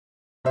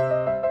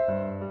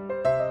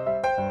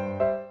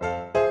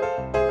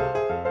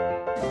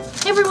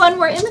everyone,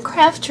 we're in the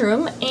craft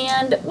room,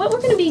 and what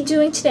we're going to be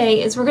doing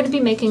today is we're going to be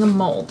making a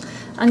mold.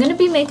 I'm going to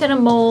be making a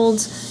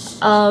mold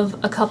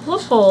of a couple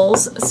of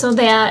bowls so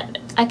that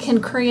I can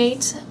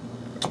create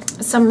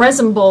some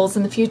resin bowls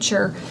in the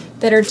future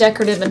that are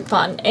decorative and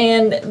fun.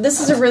 And this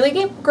is a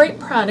really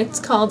great product. It's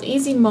called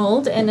Easy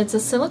Mold, and it's a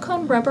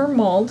silicone rubber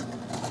mold.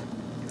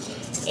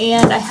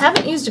 And I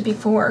haven't used it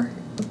before,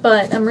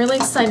 but I'm really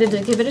excited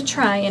to give it a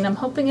try, and I'm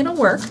hoping it'll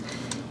work.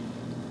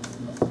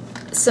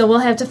 So we'll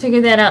have to figure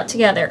that out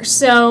together.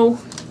 So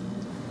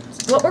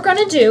what we're going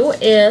to do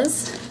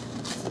is,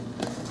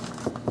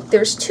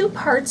 there's two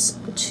parts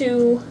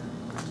to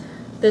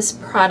this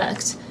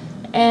product,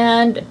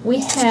 and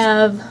we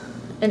have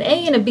an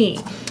A and a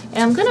B. And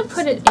I'm going to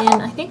put it in,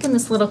 I think, in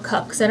this little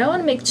cup because I don't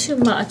want to make too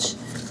much.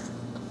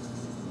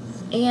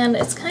 And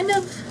it's kind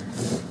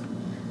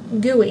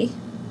of gooey.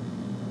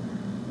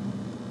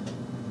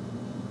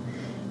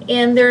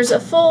 And there's a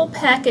full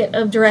packet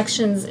of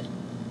directions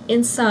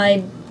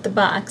inside the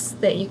box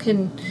that you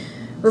can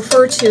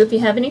refer to if you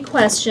have any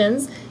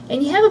questions,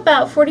 and you have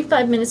about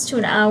 45 minutes to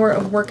an hour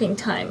of working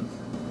time.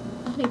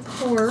 Let me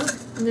pour.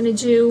 I'm going to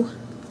do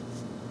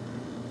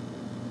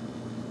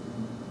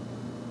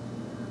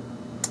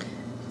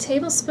a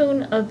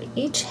tablespoon of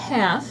each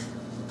half.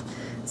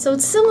 So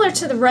it's similar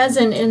to the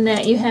resin in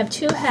that you have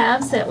two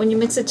halves that when you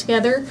mix it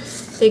together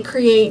they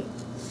create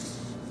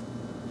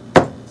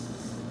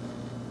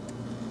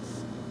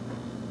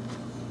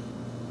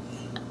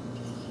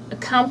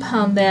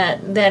compound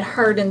that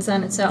hardens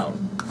on its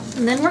own.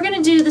 And then we're going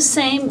to do the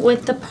same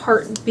with the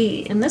part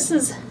B, and this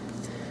is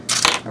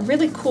a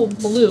really cool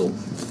blue.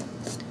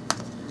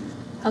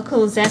 How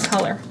cool is that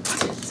color?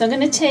 So I'm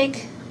going to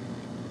take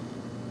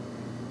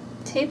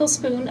a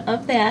tablespoon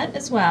of that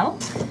as well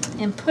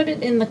and put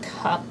it in the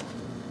cup.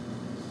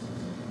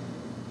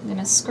 I'm going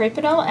to scrape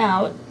it all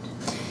out,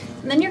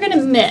 and then you're going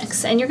to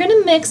mix, and you're going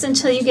to mix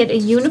until you get a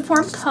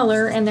uniform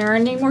color and there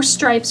aren't any more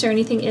stripes or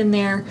anything in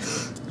there,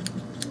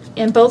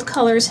 and both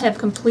colors have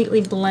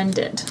completely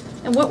blended.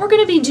 And what we're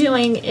going to be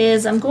doing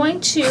is I'm going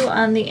to,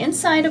 on the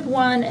inside of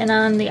one and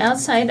on the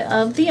outside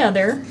of the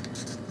other,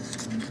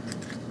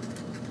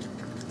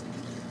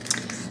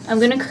 I'm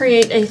going to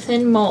create a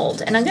thin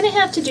mold. And I'm going to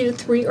have to do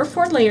 3 or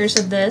 4 layers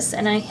of this,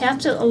 and I have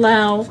to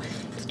allow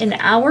an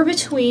hour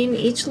between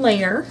each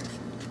layer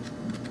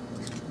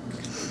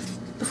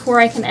before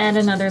I can add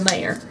another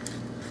layer.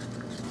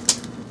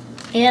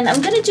 And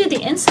I'm going to do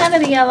the inside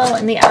of the yellow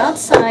and the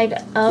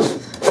outside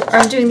of, or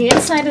I'm doing the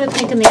inside of the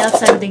pink and the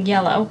outside of the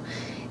yellow.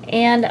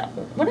 And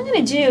what I'm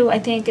going to do, I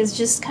think, is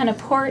just kind of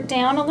pour it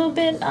down a little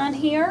bit on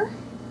here.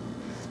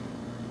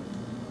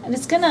 And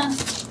it's going to,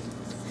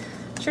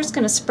 I'm sure it's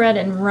going to spread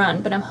and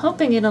run, but I'm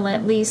hoping it'll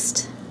at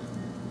least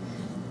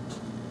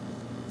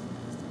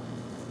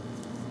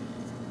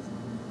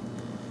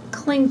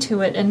cling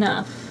to it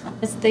enough.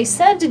 As they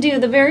said to do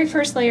the very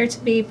first layer to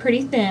be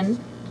pretty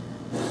thin.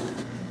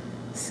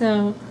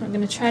 So I'm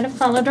going to try to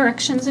follow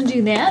directions and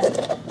do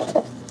that.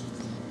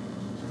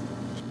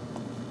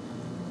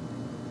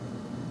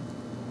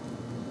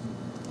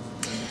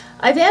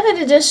 I've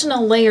added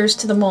additional layers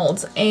to the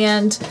molds,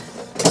 and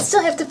I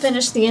still have to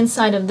finish the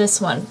inside of this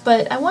one,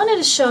 but I wanted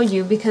to show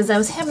you because I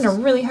was having a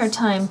really hard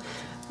time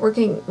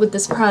working with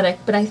this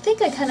product, but I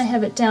think I kind of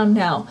have it down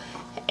now.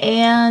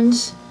 And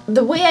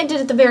the way I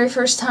did it the very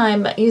first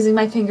time using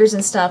my fingers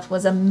and stuff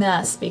was a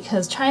mess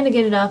because trying to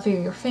get it off of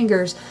your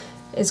fingers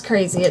is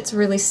crazy. It's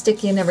really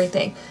sticky and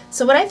everything.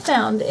 So what I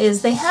found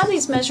is they have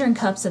these measuring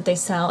cups that they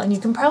sell, and you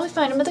can probably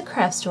find them at the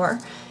craft store,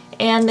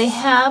 and they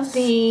have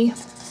the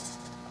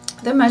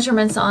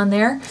measurements on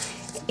there,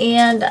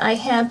 and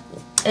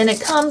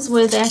it comes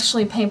with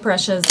actually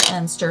paintbrushes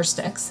and stir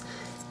sticks,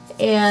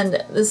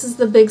 and this is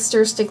the big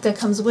stir stick that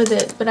comes with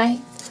it. But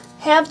I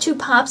have 2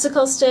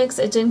 popsicle sticks.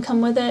 It didn't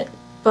come with it,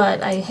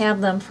 but I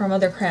have them from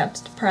other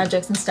craft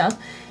projects and stuff,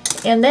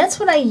 and that's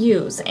what I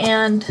use.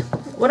 And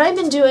what I've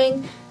been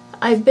doing,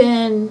 I've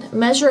been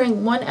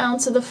measuring 1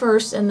 ounce of the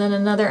first and then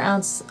another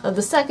ounce of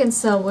the second,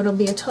 so it'll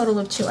be a total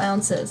of 2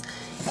 ounces.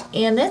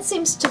 And that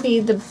seems to be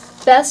the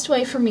best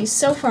way for me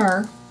so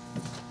far.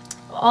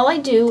 All I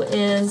do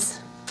is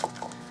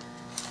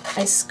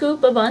I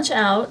scoop a bunch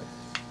out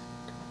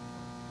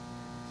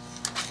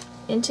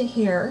into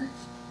here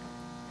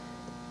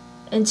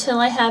until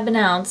I have 1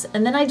 ounce,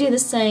 and then I do the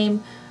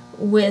same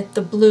with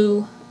the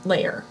blue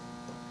layer.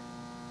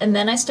 And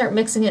then I start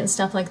mixing it and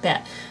stuff like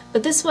that.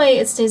 But this way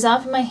it stays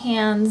off of my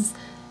hands,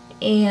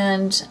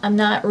 and I'm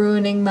not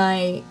ruining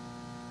my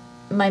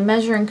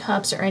measuring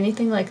cups or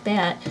anything like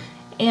that.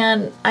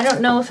 And I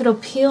don't know if it'll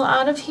peel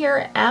out of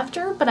here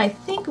after, but I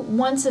think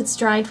once it's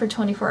dried for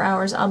 24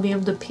 hours I'll be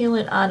able to peel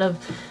it out of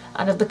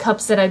the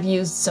cups that I've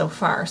used so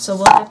far. So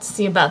we'll have to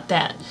see about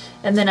that,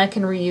 and then I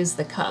can reuse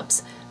the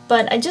cups.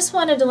 But I just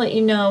wanted to let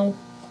you know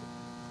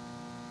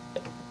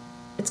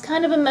it's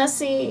kind of a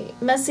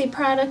messy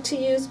product to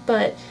use,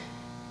 but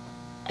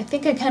I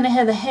think I kind of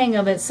have the hang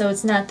of it, so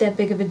it's not that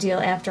big of a deal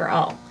after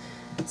all.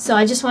 So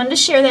I just wanted to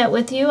share that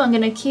with you. I'm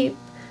going to keep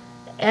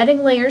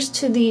adding layers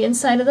to the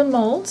inside of the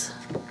mold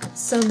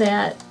so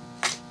that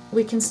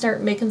we can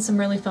start making some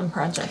really fun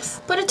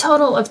projects. Put a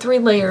total of 3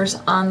 layers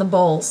on the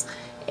bowls,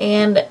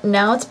 and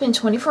now it's been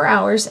 24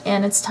 hours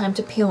and it's time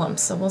to peel them.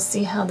 So we'll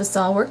see how this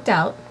all worked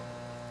out.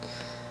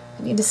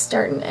 I need to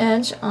start an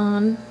edge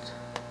on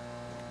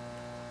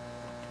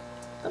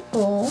the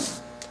bowl.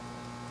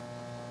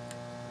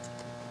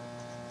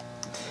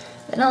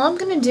 And all I'm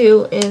going to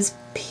do is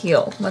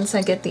peel once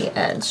I get the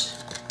edge.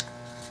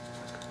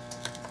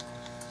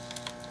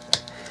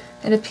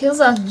 And it peels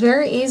off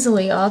very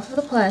easily off of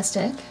the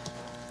plastic.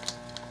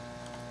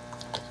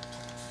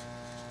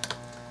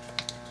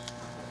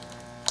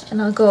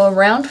 And I'll go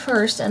around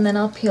first and then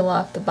I'll peel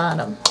off the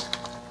bottom.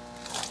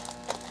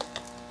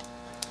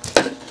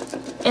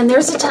 And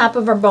there's the top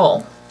of our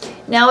bowl.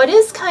 Now it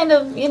is kind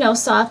of, you know,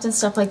 soft and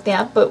stuff like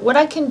that, but what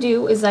I can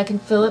do is I can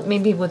fill it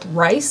maybe with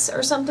rice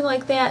or something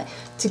like that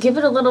to give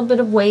it a little bit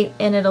of weight,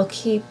 and it'll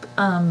keep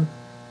the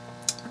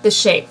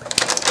shape.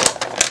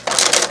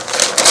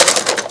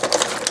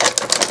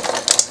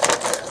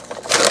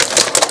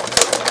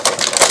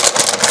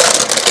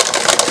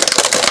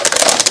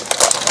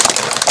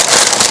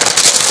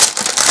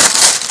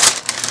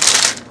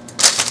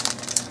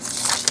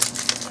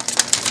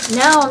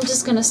 Now I'm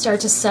just going to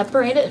start to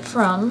separate it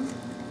from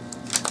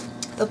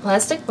the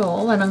plastic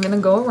bowl, and I'm going to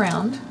go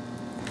around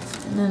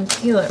and then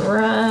peel it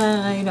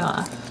right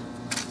off.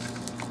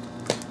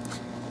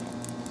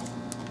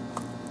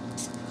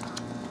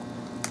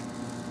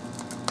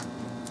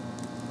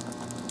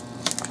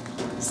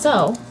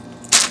 So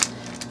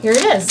here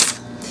it is,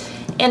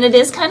 and it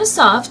is kind of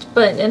soft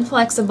but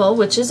inflexible,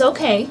 which is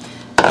okay.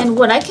 And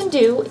what I can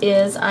do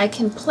is I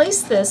can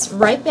place this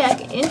right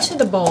back into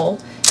the bowl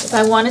if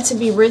I want it to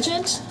be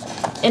rigid,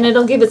 and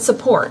it'll give it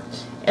support.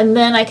 And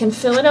then I can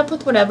fill it up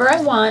with whatever I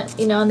want,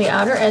 you know, on the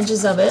outer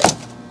edges of it.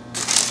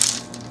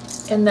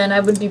 And then I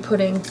would be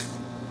putting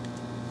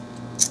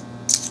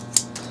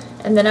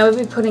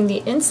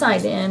the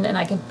inside in, and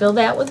I can fill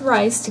that with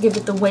rice to give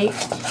it the weight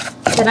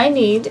that I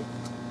need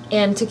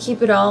and to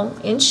keep it all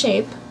in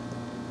shape.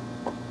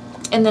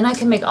 And then I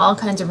can make all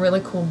kinds of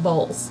really cool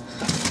bowls.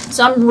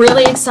 So I'm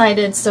really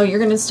excited. So you're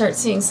going to start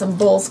seeing some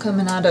bowls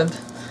coming out of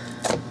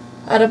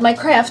my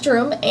craft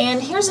room.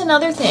 And here's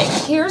another thing.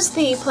 Here's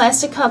the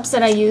plastic cups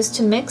that I use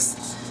to mix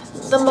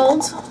the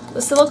molds,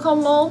 the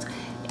silicone mold,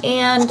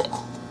 and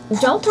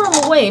don't throw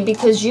them away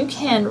because you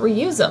can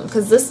reuse them,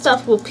 because this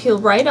stuff will peel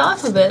right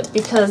off of it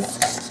because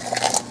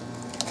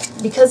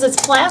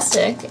it's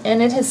plastic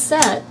and it has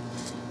set.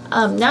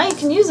 Now you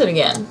can use it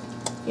again.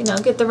 You know,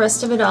 get the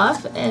rest of it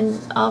off,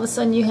 and all of a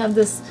sudden you have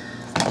this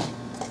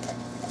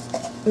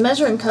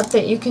measuring cup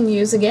that you can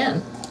use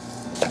again.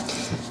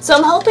 So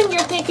I'm hoping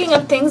you're thinking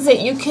of things that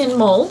you can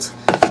mold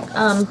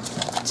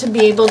to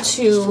be able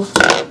to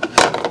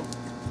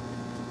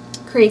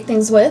create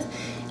things with.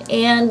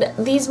 And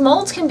these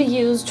molds can be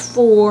used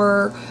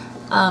for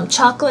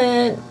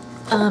chocolate,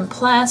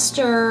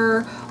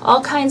 plaster,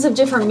 all kinds of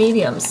different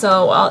mediums.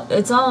 So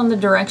it's all in the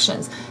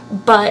directions.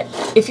 But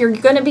if you're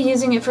going to be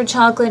using it for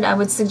chocolate, I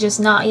would suggest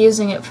not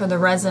using it for the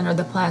resin or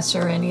the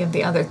plaster or any of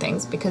the other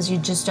things, because you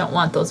just don't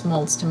want those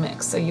molds to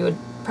mix. So you would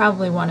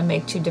probably want to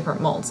make 2 different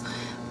molds.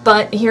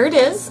 But here it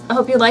is. I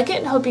hope you like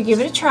it. I hope you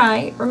give it a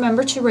try.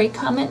 Remember to rate,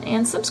 comment,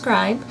 and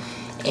subscribe.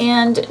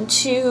 And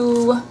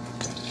to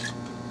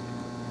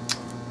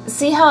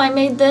see how I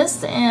made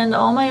this and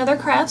all my other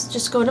crafts,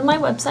 just go to my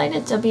website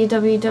at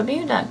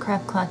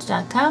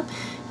www.craftclotch.com,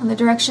 and the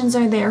directions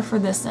are there for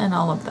this and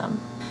all of them.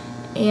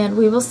 And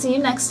we will see you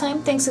next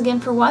time. Thanks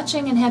again for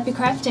watching, and happy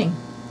crafting.